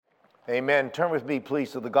Amen. Turn with me,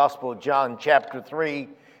 please, to the Gospel of John, chapter 3.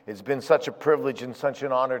 It's been such a privilege and such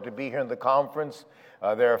an honor to be here in the conference.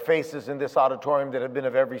 There are faces in this auditorium that have been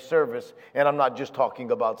of every service, and I'm not just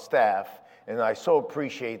talking about staff. And I so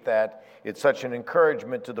appreciate that. It's such an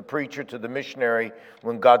encouragement to the preacher, to the missionary,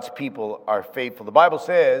 when God's people are faithful. The Bible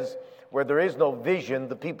says, where there is no vision,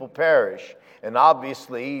 the people perish. And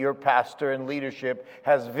obviously, your pastor and leadership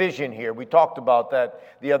has vision here. We talked about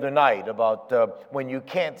that the other night, about when you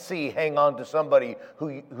can't see, hang on to somebody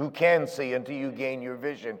who can see until you gain your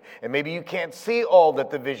vision. And maybe you can't see all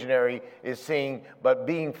that the visionary is seeing, but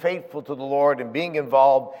being faithful to the Lord and being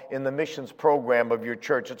involved in the missions program of your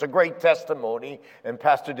church. It's a great testimony, and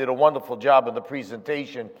Pastor did a wonderful job in the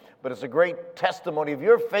presentation, but it's a great testimony of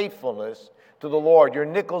your faithfulness to the Lord, your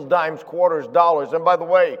nickels, dimes, quarters, dollars. And by the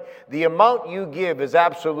way, the amount you give is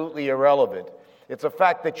absolutely irrelevant. It's a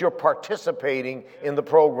fact that you're participating in the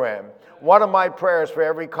program. One of my prayers for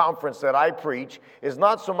every conference that I preach is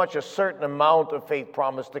not so much a certain amount of faith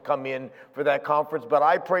promise to come in for that conference, but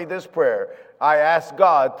I pray this prayer. I ask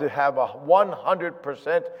God to have a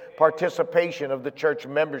 100% participation of the church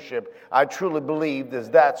membership. I truly believe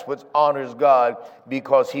that's what honors God,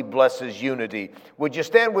 because He blesses unity. Would you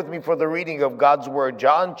stand with me for the reading of God's Word,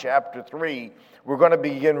 John chapter 3. We're going to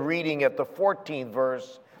begin reading at the 14th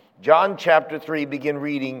verse. John chapter 3, begin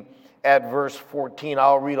reading at verse 14.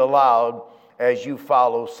 I'll read aloud as you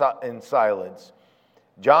follow in silence.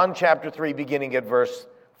 John chapter 3, beginning at verse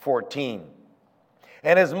 14.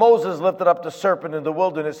 And as Moses lifted up the serpent in the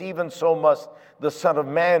wilderness, even so must the Son of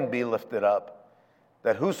Man be lifted up,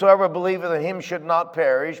 that whosoever believeth in him should not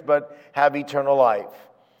perish, but have eternal life.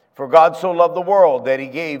 For God so loved the world that he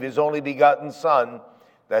gave his only begotten Son,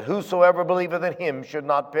 that whosoever believeth in him should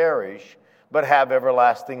not perish, but have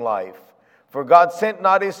everlasting life. For God sent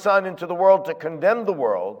not his Son into the world to condemn the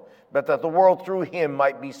world, but that the world through him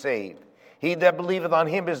might be saved. He that believeth on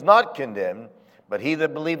him is not condemned, but he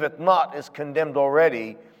that believeth not is condemned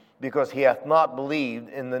already, because he hath not believed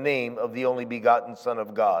in the name of the only begotten Son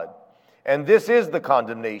of God. And this is the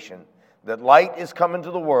condemnation, that light is come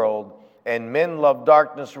into the world, and men love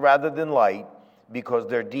darkness rather than light, because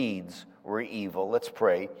their deeds were evil. Let's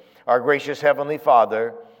pray. Our gracious Heavenly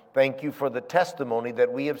Father, thank you for the testimony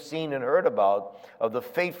that we have seen and heard about of the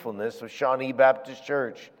faithfulness of Shawnee Baptist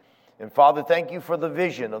Church. And Father, thank you for the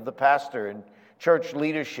vision of the pastor and church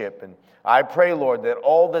leadership. And I pray, Lord, that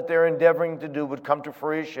all that they're endeavoring to do would come to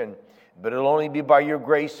fruition, but it'll only be by your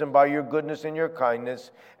grace and by your goodness and your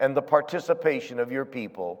kindness and the participation of your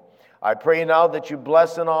people. I pray now that you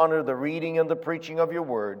bless and honor the reading and the preaching of your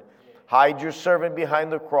word. Hide your servant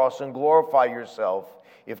behind the cross and glorify yourself.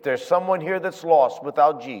 If there's someone here that's lost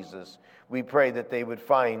without Jesus, we pray that they would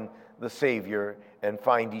find the Savior and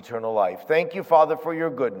find eternal life. Thank you, Father, for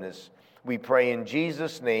your goodness. We pray in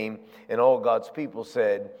Jesus' name, and all God's people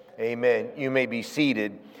said, amen. You may be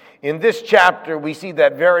seated. In this chapter, we see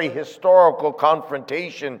that very historical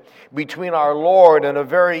confrontation between our Lord and a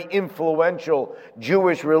very influential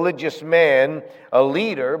Jewish religious man, a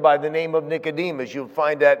leader by the name of Nicodemus. You'll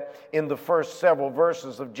find that in the first several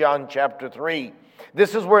verses of John chapter 3.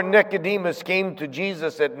 This is where Nicodemus came to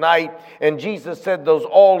Jesus at night, and Jesus said those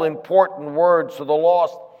all-important words to the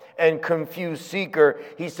lost and confused seeker.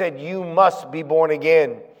 He said, you must be born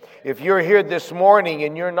again. If you're here this morning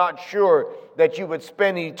and you're not sure that you would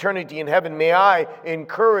spend eternity in heaven, may I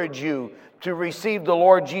encourage you to receive the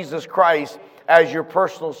Lord Jesus Christ as your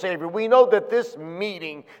personal Savior. We know that this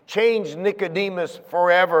meeting changed Nicodemus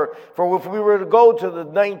forever. For if we were to go to the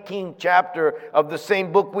 19th chapter of the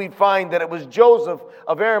same book, we'd find that it was Joseph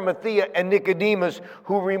of Arimathea and Nicodemus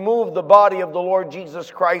who removed the body of the Lord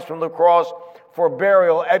Jesus Christ from the cross for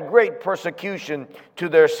burial at great persecution to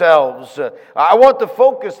themselves. I want to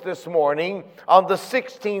focus this morning on the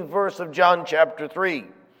 16th verse of John chapter 3.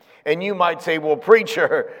 And you might say, well,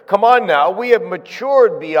 preacher, come on now. We have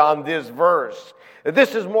matured beyond this verse.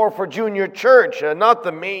 This is more for junior church, not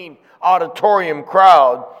the main auditorium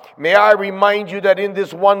crowd. May I remind you that in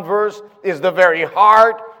this one verse is the very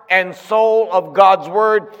heart and soul of God's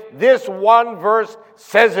word. This one verse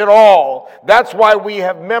says it all. That's why we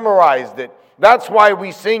have memorized it. That's why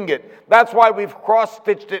we sing it. That's why we've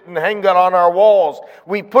cross-stitched it and hanged it on our walls.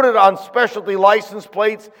 We put it on specialty license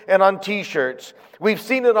plates and on T-shirts. We've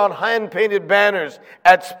seen it on hand-painted banners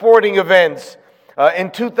at sporting events.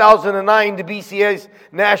 In 2009, the BCS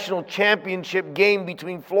National Championship game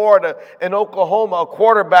between Florida and Oklahoma, a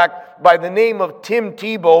quarterback by the name of Tim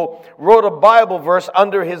Tebow wrote a Bible verse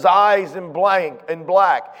under his eyes in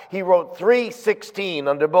black. He wrote 3:16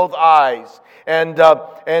 under both eyes. And as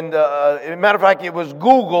a matter of fact, it was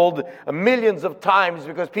Googled millions of times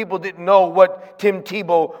because people didn't know what Tim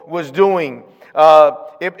Tebow was doing.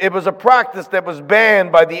 It was a practice that was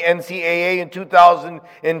banned by the NCAA in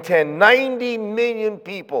 2010. 90 million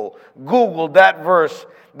people Googled that verse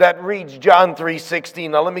that reads John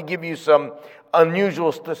 3:16. Now let me give you some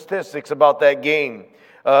unusual statistics about that game.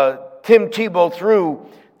 Tim Tebow threw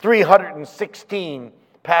 316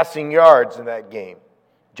 passing yards in that game.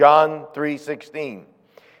 John 3:16.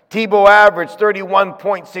 Tebow averaged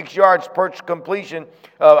 31.6 yards per completion,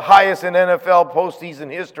 highest in NFL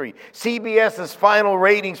postseason history. CBS's final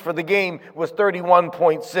ratings for the game was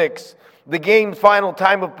 31.6. The game's final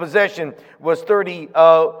time of possession was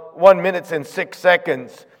 31 minutes and 6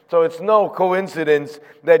 seconds. So it's no coincidence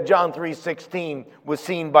that John 3:16 was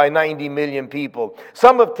seen by 90 million people.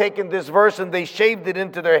 Some have taken this verse and they shaved it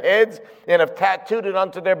into their heads and have tattooed it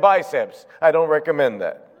onto their biceps. I don't recommend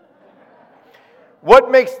that.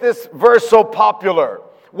 What makes this verse so popular?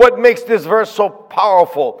 What makes this verse so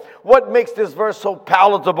powerful? What makes this verse so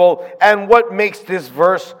palatable? And what makes this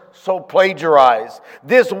verse so plagiarized?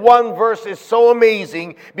 This one verse is so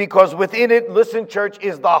amazing because within it, listen, church,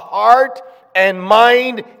 is the heart and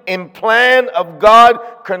mind and plan of God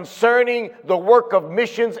concerning the work of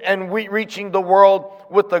missions and reaching the world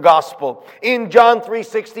with the gospel. In John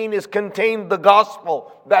 3:16 is contained the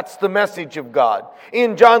gospel. That's the message of God.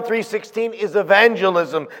 In John 3:16 is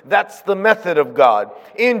evangelism. That's the method of God.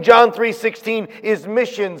 In John 3:16 is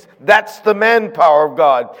missions. That's the manpower of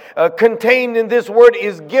God. Contained in this word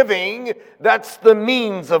is giving. That's the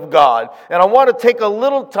means of God. And I want to take a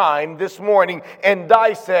little time this morning and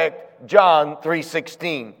dissect John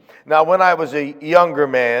 3:16. Now, when I was a younger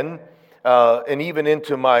man, and even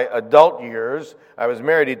into my adult years, I was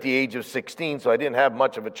married at the age of 16, so I didn't have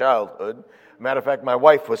much of a childhood. Matter of fact, my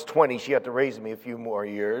wife was 20. She had to raise me a few more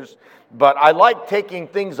years. But I like taking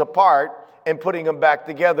things apart and putting them back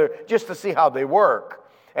together just to see how they work.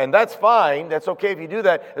 And that's fine. That's okay if you do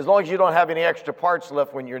that, as long as you don't have any extra parts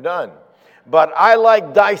left when you're done. But I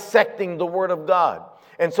like dissecting the Word of God.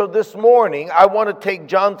 And so this morning, I want to take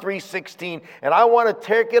John 3:16 and I want to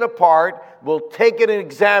take it apart. We'll take it and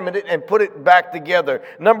examine it and put it back together.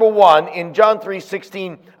 Number one, in John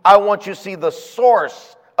 3:16, I want you to see the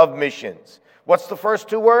source of missions. What's the first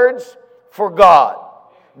two words? For God.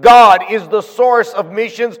 God is the source of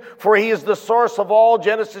missions, for He is the source of all.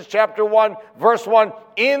 Genesis chapter 1, verse 1.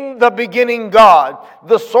 In the beginning, God.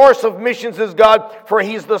 The source of missions is God, for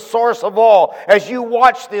He's the source of all. As you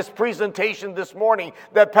watch this presentation this morning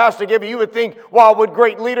that Pastor gave you would think, wow, what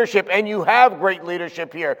great leadership. And you have great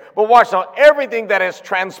leadership here. But watch now, everything that has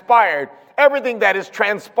transpired, everything that is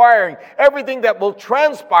transpiring, everything that will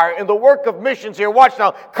transpire in the work of missions here, watch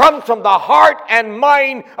now, comes from the heart and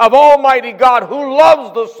mind of Almighty God who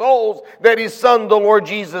loves the souls that His Son, the Lord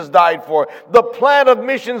Jesus, died for. The plan of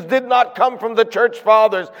missions did not come from the church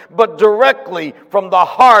fathers, but directly from the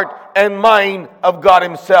heart and mind of God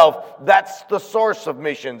Himself. That's the source of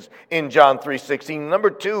missions in John 3:16. Number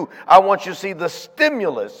two, I want you to see the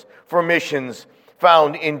stimulus for missions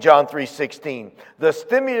found in John 3:16. The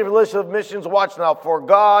stimulus of missions, watch now, for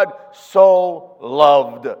God so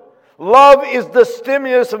loved. Love is the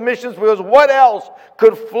stimulus of missions because what else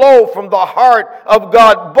could flow from the heart of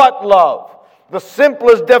God but love? The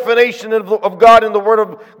simplest definition of God in the Word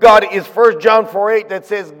of God is 1 John 4:8 that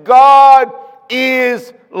says, God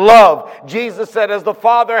is love. Jesus said, as the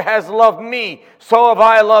Father has loved me, so have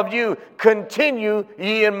I loved you. Continue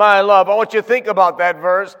ye in my love. I want you to think about that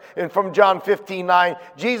verse and from John 15:9.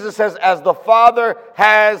 Jesus says, as the Father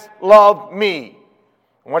has loved me.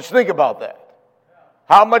 I want you to think about that.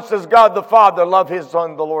 How much does God the Father love His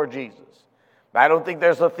Son, the Lord Jesus? I don't think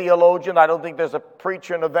there's a theologian, I don't think there's a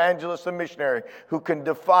preacher, an evangelist, a missionary who can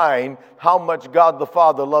define how much God the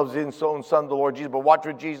Father loves His own Son, the Lord Jesus. But watch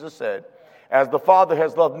what Jesus said. As the Father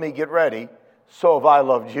has loved me, get ready, so have I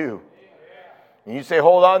loved you. And you say,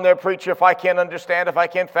 hold on there, preacher, if I can't understand, if I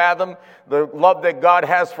can't fathom the love that God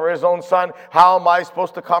has for His own Son, how am I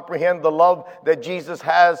supposed to comprehend the love that Jesus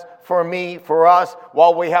has for me, for us?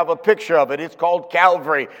 Well, we have a picture of it. It's called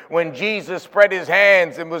Calvary. When Jesus spread His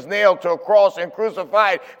hands and was nailed to a cross and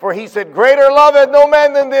crucified, for He said, greater love hath no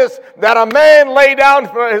man than this, that a man lay down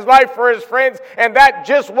for his life for his friends. And that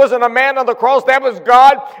just wasn't a man on the cross, that was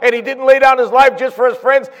God. And He didn't lay down His life just for His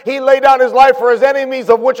friends. He laid down His life for His enemies,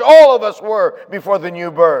 of which all of us were before the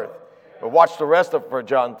new birth. But watch the rest of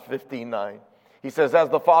John 15:9. He says, as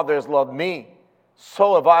the Father has loved me,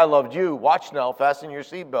 so have I loved you. Watch now, fasten your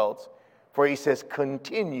seatbelts. For he says,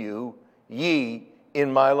 continue ye in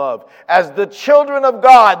my love. As the children of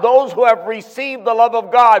God, those who have received the love of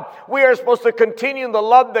God, we are supposed to continue in the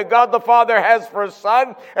love that God the Father has for His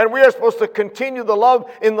Son, and we are supposed to continue the love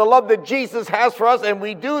that Jesus has for us, and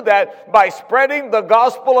we do that by spreading the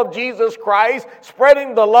gospel of Jesus Christ,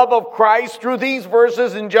 spreading the love of Christ through these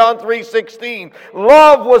verses in John 3:16.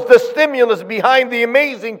 Love was the stimulus behind the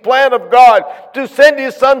amazing plan of God to send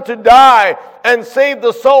His Son to die and save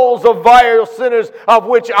the souls of vile sinners, of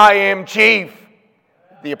which I am chief.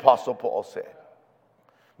 The Apostle Paul said.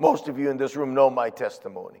 Most of you in this room know my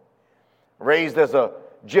testimony. Raised as a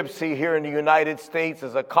gypsy here in the United States,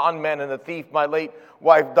 as a con man and a thief, my late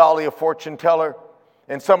wife Dolly, a fortune teller.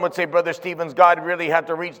 And some would say, Brother Stevens, God really had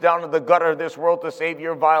to reach down to the gutter of this world to save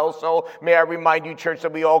your vile soul. May I remind you, church,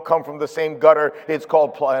 that we all come from the same gutter. It's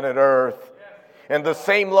called planet Earth. And the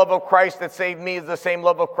same love of Christ that saved me is the same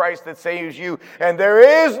love of Christ that saves you. And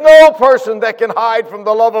there is no person that can hide from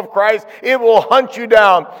the love of Christ. It will hunt you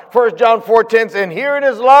down. 1 John 4:10 says, and herein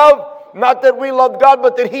is love, not that we loved God,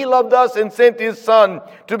 but that He loved us and sent His Son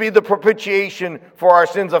to be the propitiation for our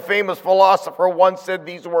sins. A famous philosopher once said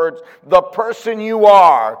these words, the person you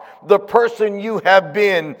are, the person you have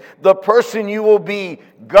been, the person you will be,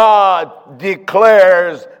 God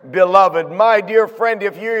declares beloved. My dear friend,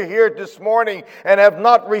 if you're here this morning and have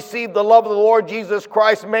not received the love of the Lord Jesus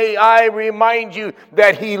Christ, may I remind you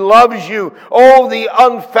that He loves you. Oh, the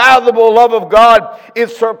unfathomable love of God. It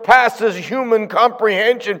surpasses human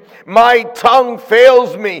comprehension. My tongue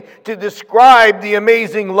fails me to describe the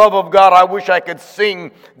amazing love of God. I wish I could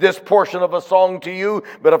sing this portion of a song to you,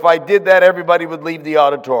 but if I did that, everybody would leave the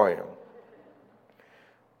auditorium.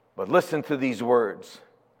 But listen to these words.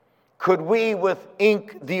 Could we with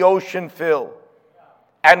ink the ocean fill,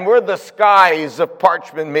 and were the skies of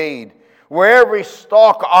parchment made, where every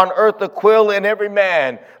stalk on earth a quill, and every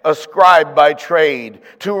man a scribe by trade,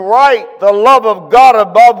 to write the love of God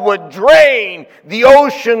above would drain the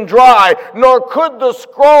ocean dry, nor could the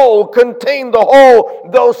scroll contain the whole,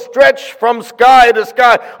 though stretched from sky to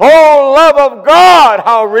sky. Oh, love of God,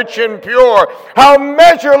 how rich and pure, how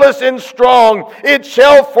measureless and strong, it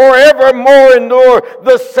shall forevermore endure,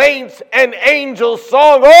 the saints and angels'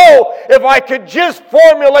 song. Oh, if I could just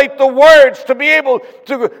formulate the words to be able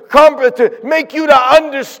to make you to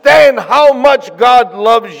understand how much God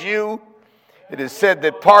loves you. It is said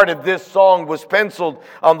that part of this song was penciled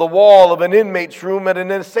on the wall of an inmate's room at an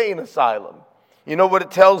insane asylum. You know what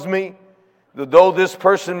it tells me? That though this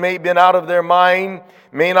person may have been out of their mind,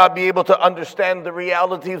 may not be able to understand the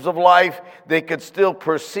realities of life, they could still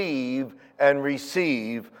perceive and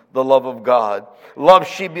receive the love of God. Love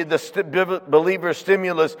should be the believer's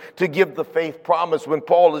stimulus to give the faith promise. When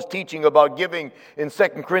Paul is teaching about giving in 2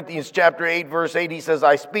 Corinthians chapter 8, verse 8, he says,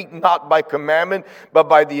 I speak not by commandment, but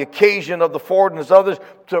by the occasion of the forwardness of others,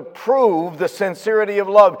 to prove the sincerity of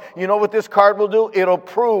love. You know what this card will do? It'll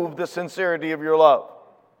prove the sincerity of your love.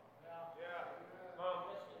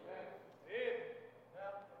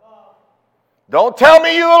 Don't tell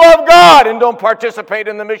me you love God and don't participate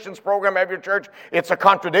in the missions program of your church. It's a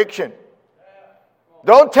contradiction.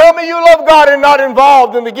 Don't tell me you love God and not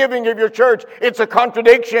involved in the giving of your church. It's a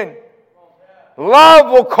contradiction.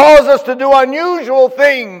 Love will cause us to do unusual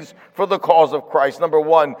things for the cause of Christ. Number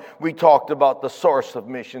one, we talked about the source of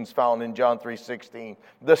missions found in John 3:16,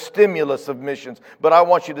 the stimulus of missions. But I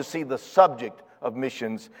want you to see the subject of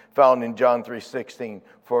missions found in John 3:16.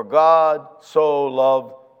 For God so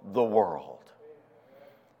loved the world.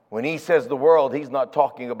 When he says the world, he's not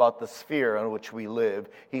talking about the sphere on which we live.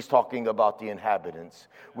 He's talking about the inhabitants.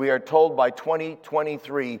 We are told by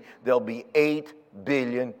 2023 there'll be 8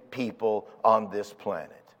 billion people on this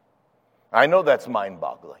planet. I know that's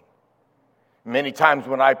mind-boggling. Many times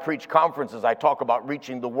when I preach conferences, I talk about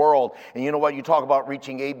reaching the world. And you know what? You talk about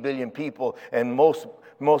reaching 8 billion people, and most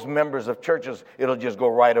members of churches, it'll just go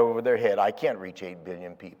right over their head. I can't reach 8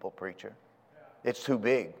 billion people, preacher. It's too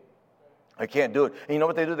big. I can't do it. And you know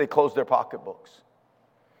what they do? They close their pocketbooks.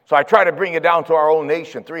 So I try to bring it down to our own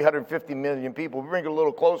nation, 350 million people. We bring it a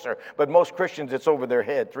little closer, but most Christians, it's over their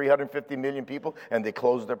head, 350 million people, and they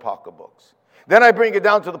close their pocketbooks. Then I bring it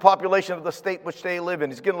down to the population of the state which they live in.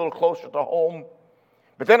 It's getting a little closer to home.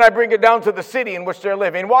 But then I bring it down to the city in which they're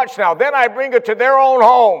living. Watch now. Then I bring it to their own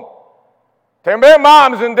home. To their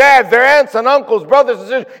moms and dads, their aunts and uncles, brothers and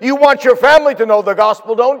sisters. You want your family to know the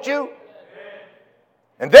gospel, don't you?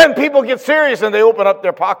 And then people get serious and they open up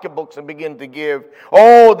their pocketbooks and begin to give.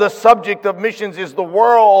 Oh, the subject of missions is the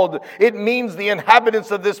world. It means the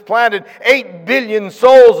inhabitants of this planet. 8 billion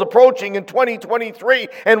souls approaching in 2023.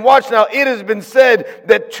 And watch now, it has been said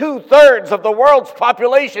that 2/3 of the world's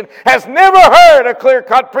population has never heard a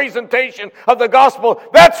clear-cut presentation of the gospel.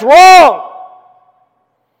 That's wrong.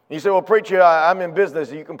 You say, well, preacher, I'm in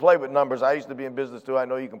business. You can play with numbers. I used to be in business too. I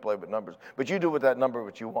know you can play with numbers. But you do with that number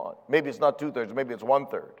what you want. Maybe it's not 2/3. Maybe it's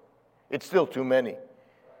 1/3. It's still too many.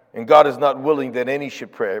 And God is not willing that any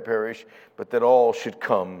should perish, but that all should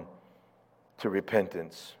come to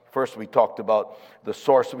repentance. First, we talked about the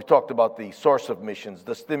source. We talked about the source of missions,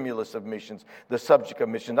 the stimulus of missions, the subject of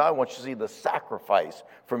missions. Now I want you to see the sacrifice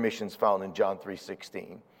for missions found in John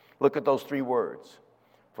 3:16. Look at those 3 words.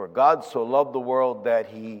 For God so loved the world that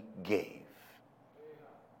he gave.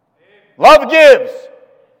 Love gives.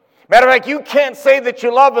 Matter of fact, you can't say that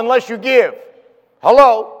you love unless you give.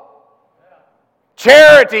 Hello?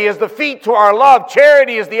 Charity is the feet to our love.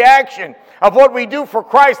 Charity is the action of what we do for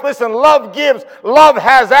Christ. Listen, love gives. Love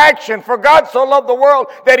has action. For God so loved the world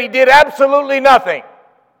that he did absolutely nothing.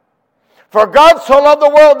 For God so loved the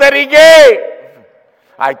world that he gave.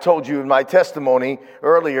 I told you in my testimony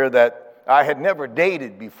earlier that I had never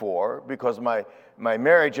dated before because my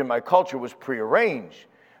marriage and my culture was prearranged.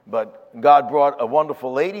 But God brought a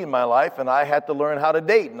wonderful lady in my life, and I had to learn how to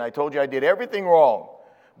date. And I told you I did everything wrong.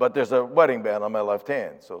 But there's a wedding band on my left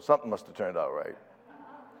hand, so something must have turned out right.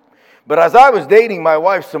 But as I was dating my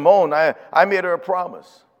wife, Simone, I made her a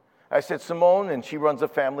promise. I said, Simone, and she runs a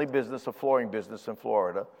family business, a flooring business in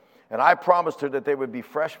Florida, and I promised her that there would be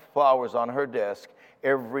fresh flowers on her desk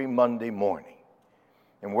every Monday morning.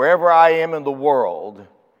 And wherever I am in the world,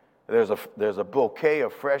 there's a bouquet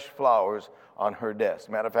of fresh flowers on her desk.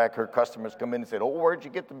 Matter of fact, her customers come in and say, oh, where'd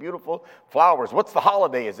you get the beautiful flowers? What's the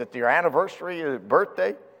holiday? Is it your anniversary or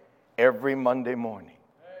birthday? Every Monday morning,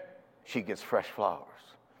 she gets fresh flowers.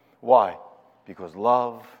 Why? Because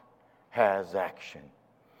love has action.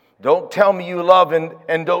 Don't tell me you love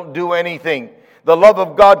and don't do anything. The love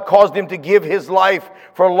of God caused him to give his life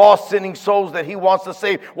for lost, sinning souls that he wants to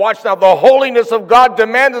save. Watch now, the holiness of God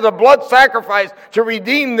demanded a blood sacrifice to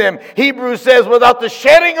redeem them. Hebrews says, without the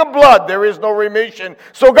shedding of blood, there is no remission.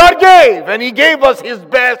 So God gave, and he gave us his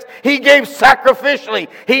best. He gave sacrificially.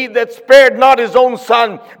 He that spared not his own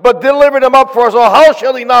son, but delivered him up for us. So how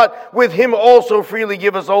shall he not with him also freely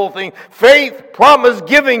give us all things? Faith, promise,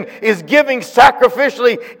 giving is giving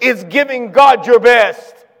sacrificially. It's giving God your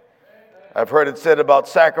best. I've heard it said about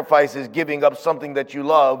sacrifice is giving up something that you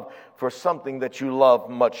love for something that you love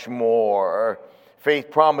much more. Faith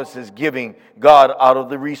promises giving God out of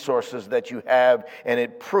the resources that you have, and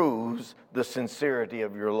it proves the sincerity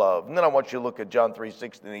of your love. And then I want you to look at John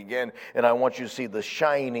 3:16 again, and I want you to see the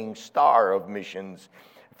shining star of missions.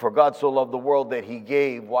 For God so loved the world that he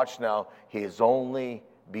gave, watch now, his only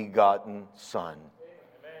begotten Son.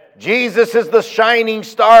 Jesus is the shining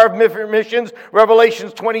star of missions.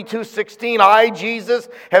 Revelations 22:16. I, Jesus,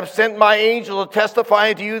 have sent my angel to testify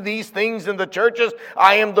unto you these things in the churches.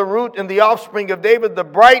 I am the root and the offspring of David, the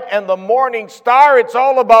bright and the morning star. It's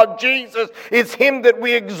all about Jesus. It's him that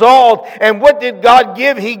we exalt. And what did God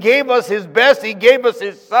give? He gave us his best. He gave us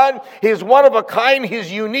his Son, his one of a kind,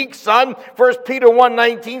 his unique Son. 1 Peter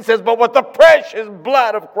 1:19 says, but with the precious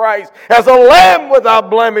blood of Christ, as a lamb without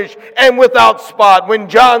blemish and without spot. When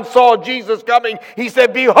John saw Jesus coming, he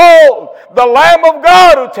said, behold, the Lamb of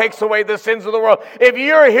God who takes away the sins of the world. If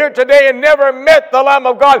you're here today and never met the Lamb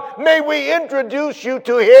of God, may we introduce you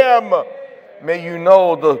to him. May you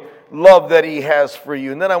know the love that he has for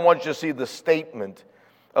you. And then I want you to see the statement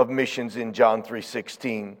of missions in John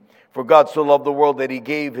 3:16. For God so loved the world that he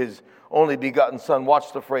gave his only begotten Son.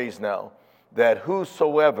 Watch the phrase now. That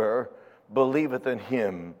whosoever believeth in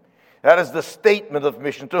him. That is the statement of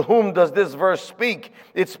mission. To whom does this verse speak?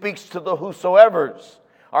 It speaks to the whosoevers.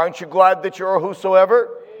 Aren't you glad that you're a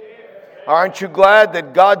whosoever? Aren't you glad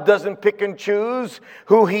that God doesn't pick and choose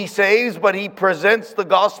who he saves, but he presents the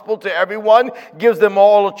gospel to everyone, gives them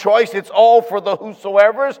all a choice? It's all for the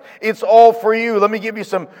whosoevers. It's all for you. Let me give you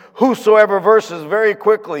some whosoever verses very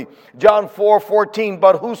quickly. John 4:14,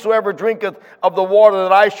 but whosoever drinketh of the water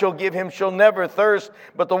that I shall give him shall never thirst,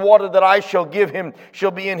 but the water that I shall give him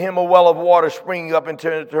shall be in him a well of water springing up into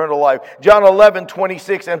eternal life. John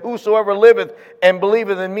 11:26, and whosoever liveth and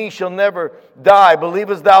believeth in me shall never die.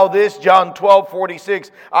 Believest thou this? John John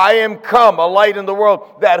 12:46, I am come, a light in the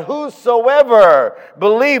world, that whosoever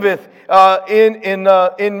believeth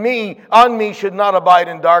in me, on me, should not abide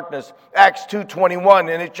in darkness. Acts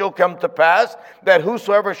 2:21, and it shall come to pass that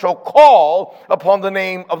whosoever shall call upon the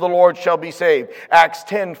name of the Lord shall be saved. Acts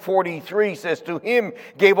 10:43 says, to him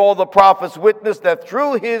gave all the prophets witness that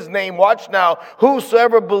through his name, watch now,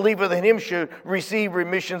 whosoever believeth in him should receive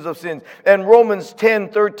remissions of sins. And Romans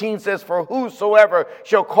 10:13 says, for whosoever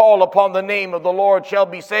shall call upon the name of the Lord shall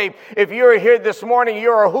be saved. If you're here this morning,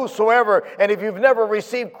 you're a whosoever, and if you've never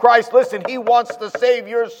received Christ, listen, he wants to save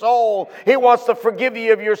your soul. He wants to forgive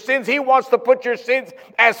you of your sins. He wants to put your sins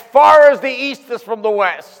as far as the east is from the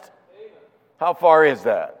west. How far is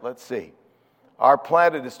that? Let's see. Our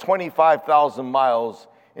planet is 25,000 miles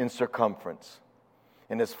in circumference.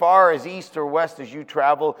 And as far as east or west as you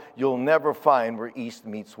travel, you'll never find where east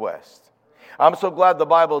meets west. I'm so glad the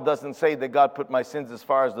Bible doesn't say that God put my sins as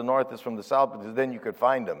far as the north is from the south, because then you could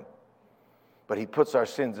find them. But he puts our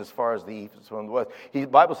sins as far as the east is from the west. The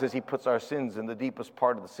Bible says he puts our sins in the deepest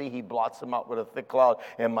part of the sea. He blots them out with a thick cloud.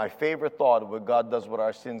 And my favorite thought of what God does with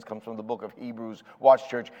our sins comes from the book of Hebrews. Watch,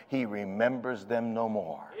 church. He remembers them no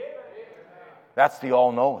more. That's the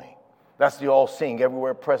all-knowing. That's the all-seeing,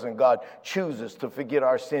 everywhere present God chooses to forget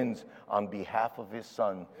our sins on behalf of his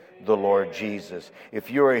Son, the Lord Jesus.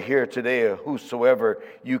 If you're here today, a whosoever,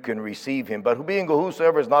 you can receive him. But being a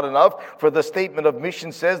whosoever is not enough, for the statement of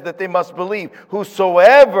mission says that they must believe.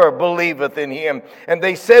 Whosoever believeth in him. And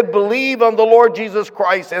they said, believe on the Lord Jesus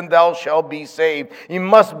Christ, and thou shalt be saved. You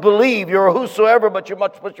must believe. You're a whosoever, but you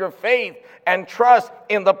must put your faith and trust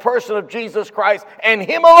in the person of Jesus Christ and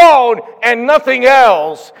him alone and nothing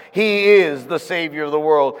else. He is the Savior of the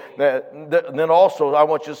world. Then also, I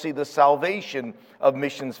want you to see the salvation of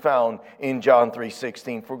missions found in John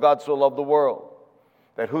 3:16. For God so loved the world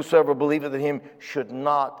that whosoever believeth in him should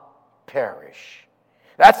not perish.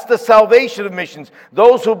 That's the salvation of missions.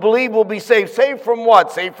 Those who believe will be saved. Saved from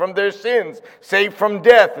what? Saved from their sins. Saved from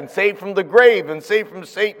death, and saved from the grave, and saved from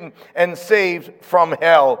Satan, and saved from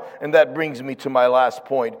hell. And that brings me to my last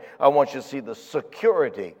point. I want you to see the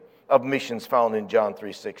security of missions found in John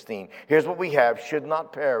 3:16. Here's what we have. Should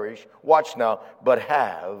not perish, watch now, but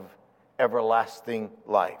have everlasting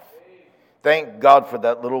life. Thank God for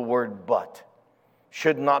that little word, but.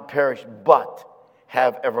 Should not perish, but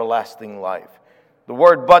have everlasting life. The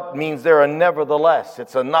word but means there are nevertheless.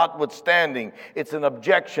 It's a notwithstanding. It's an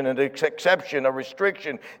objection, an exception, a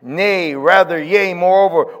restriction. Nay, rather, yea,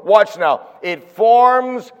 moreover. Watch now. It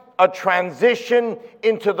forms a transition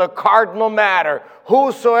into the cardinal matter.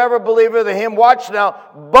 Whosoever believeth in him, watch now,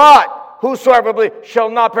 but whosoever believeth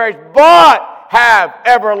shall not perish, but have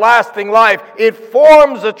everlasting life. It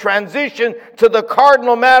forms a transition to the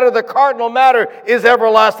cardinal matter. The cardinal matter is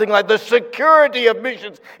everlasting life. The security of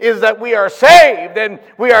missions is that we are saved, and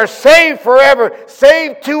we are saved forever,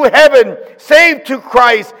 saved to heaven, saved to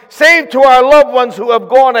Christ, saved to our loved ones who have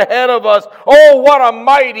gone ahead of us. Oh, what a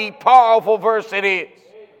mighty, powerful verse it is.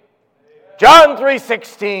 John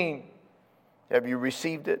 3:16. Have you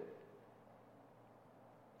received it?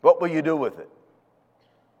 What will you do with it?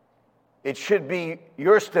 It should be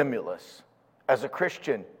your stimulus as a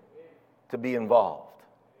Christian to be involved.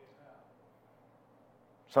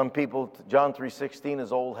 Some people, John 3:16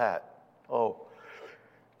 is old hat. Oh,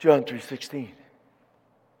 John 3:16.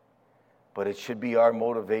 But it should be our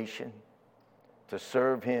motivation to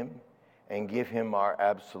serve him and give him our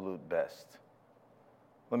absolute best.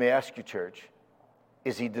 Let me ask you, church,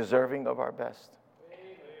 is he deserving of our best?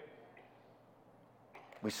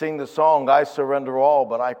 We sing the song, I surrender all,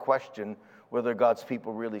 but I question whether God's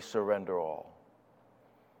people really surrender all.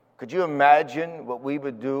 Could you imagine what we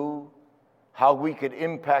would do, how we could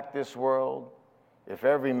impact this world if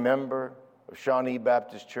every member of Shawnee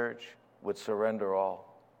Baptist Church would surrender all?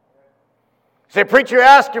 Say, preacher, you're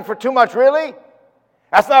asking for too much, really?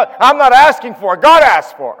 I'm not asking for it. God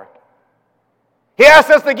asked for it. He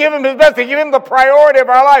asked us to give him his best, to give him the priority of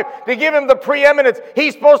our life, to give him the preeminence.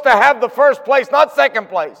 He's supposed to have the first place, not second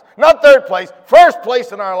place, not third place, first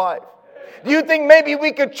place in our life. Do you think maybe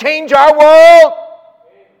we could change our world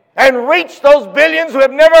and reach those billions who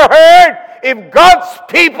have never heard if God's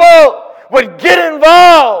people would get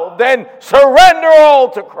involved and surrender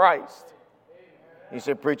all to Christ? He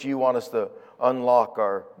said, preacher, you want us to unlock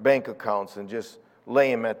our bank accounts and just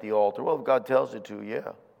lay them at the altar? Well, if God tells you to,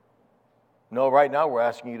 yeah. No, right now we're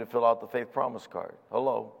asking you to fill out the faith promise card.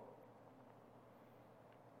 Hello.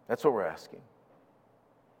 That's what we're asking.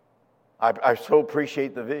 I so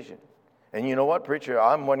appreciate the vision. And you know what, preacher?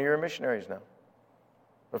 I'm one of your missionaries now.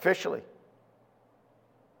 Officially.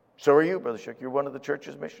 So are you, Brother Shook. You're one of the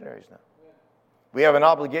church's missionaries now. We have an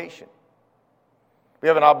obligation We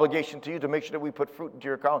have an obligation to you to make sure that we put fruit into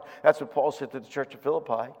your account. That's what Paul said to the church of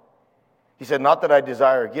Philippi. He said, not that I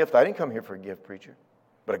desire a gift. I didn't come here for a gift, preacher,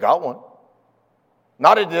 but I got one.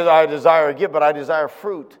 Not that I desire a gift, but I desire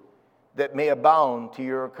fruit that may abound to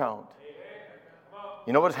your account.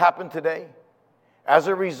 You know what's happened today? As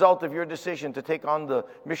a result of your decision to take on the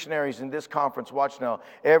missionaries in this conference, watch now,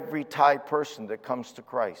 every Thai person that comes to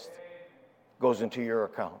Christ goes into your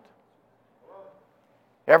account.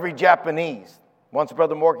 Every Japanese, once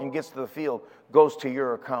Brother Morgan gets to the field, goes to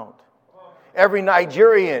your account. Every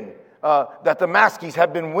Nigerian that the Maskies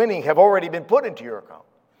have been winning have already been put into your account.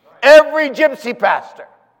 Every gypsy pastor.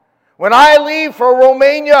 When I leave for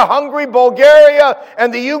Romania, Hungary, Bulgaria,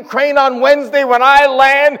 and the Ukraine on Wednesday, when I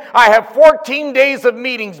land, I have 14 days of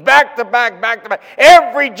meetings, back to back, back to back.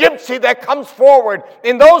 Every gypsy that comes forward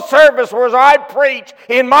in those services where I preach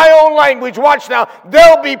in my own language, watch now,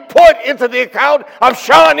 they'll be put into the account of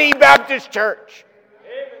Shawnee Baptist Church.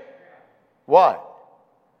 Why?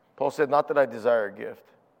 Paul said, not that I desire a gift,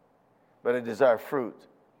 but I desire fruit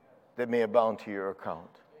that may abound to your account.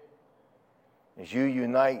 As you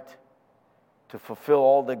unite to fulfill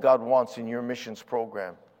all that God wants in your missions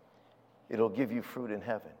program, it'll give you fruit in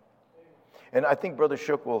heaven. And I think Brother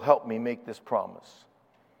Shook will help me make this promise.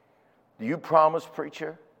 Do you promise,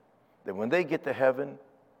 preacher, that when they get to heaven,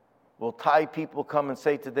 will Thai people come and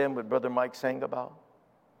say to them what Brother Mike sang about?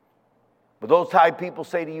 But those Thai people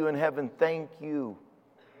say to you in heaven, thank you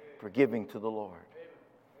for giving to the Lord.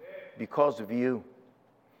 Because of you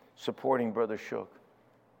supporting Brother Shook,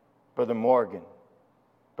 Brother Morgan,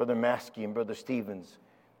 Brother Maskey, and Brother Stevens,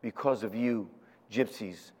 because of you,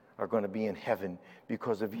 gypsies are going to be in heaven.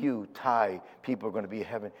 Because of you, Thai people are going to be in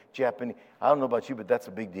heaven. Japanese, I don't know about you, but that's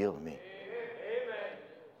a big deal to me. Amen.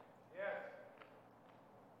 Yes.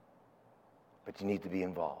 But you need to be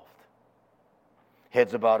involved.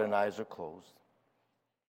 Heads are bowed and eyes are closed.